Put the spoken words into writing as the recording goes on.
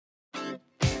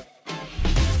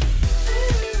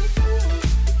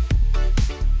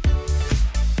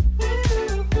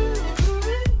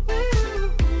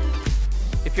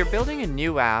building a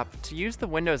new app, to use the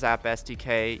Windows App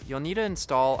SDK, you'll need to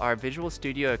install our Visual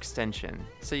Studio extension.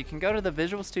 So you can go to the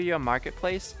Visual Studio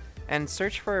Marketplace and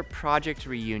search for Project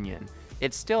Reunion.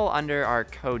 It's still under our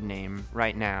code name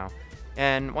right now.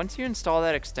 And once you install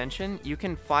that extension, you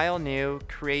can file new,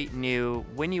 create new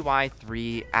WinUI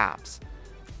 3 apps.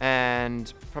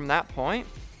 And from that point,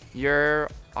 you're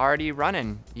already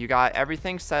running. You got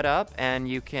everything set up and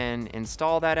you can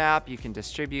install that app, you can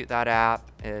distribute that app.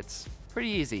 It's pretty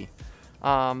easy.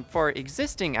 For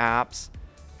existing apps,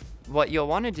 what you'll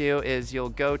want to do is you'll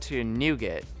go to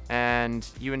NuGet and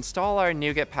you install our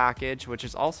NuGet package, which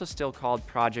is also still called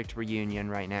Project Reunion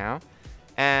right now.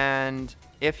 And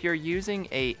if you're using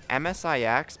a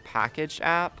MSIX packaged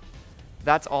app,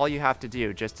 that's all you have to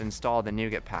do, just install the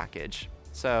NuGet package.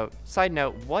 So, side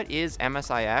note, what is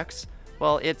MSIX?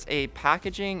 Well, it's a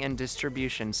packaging and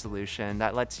distribution solution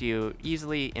that lets you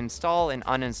easily install and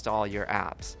uninstall your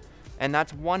apps. And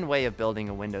that's one way of building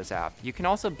a Windows app. You can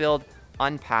also build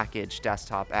unpackaged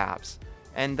desktop apps,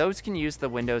 and those can use the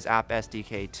Windows App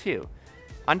SDK too.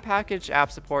 Unpackaged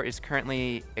app support is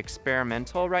currently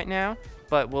experimental right now,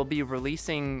 but we'll be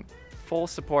releasing full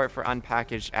support for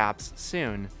unpackaged apps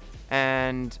soon.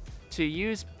 And to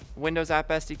use Windows App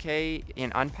SDK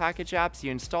in unpackaged apps, you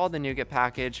install the NuGet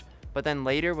package, but then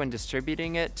later when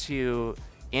distributing it to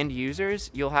end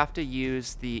users, you'll have to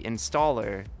use the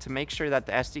installer to make sure that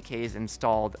the SDK is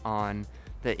installed on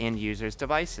the end user's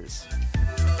devices.